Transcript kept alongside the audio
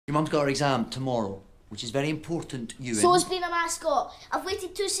Your mum's got her exam tomorrow, which is very important, Ewan. So it's being a mascot. I've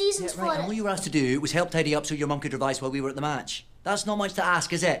waited 2 seasons for right, it. and all you were asked to do was help tidy up so your mum could revise while we were at the match. That's not much to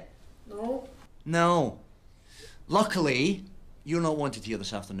ask, is it? No. No. Luckily, you're not wanted here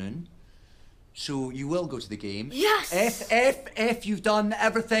this afternoon, so you will go to the game. Yes! If you've done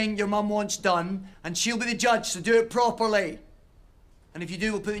everything your mum wants done, and she'll be the judge, so do it properly. And if you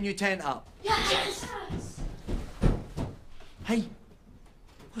do, we'll put the new tent up. Yes! Hey,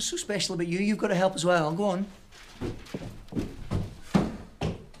 what's so special about you? You've got to help as well. Go on. I've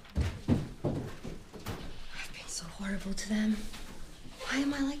been so horrible to them. Why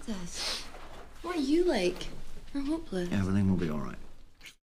am I like this? What are you like? You're hopeless. Everything will be all right.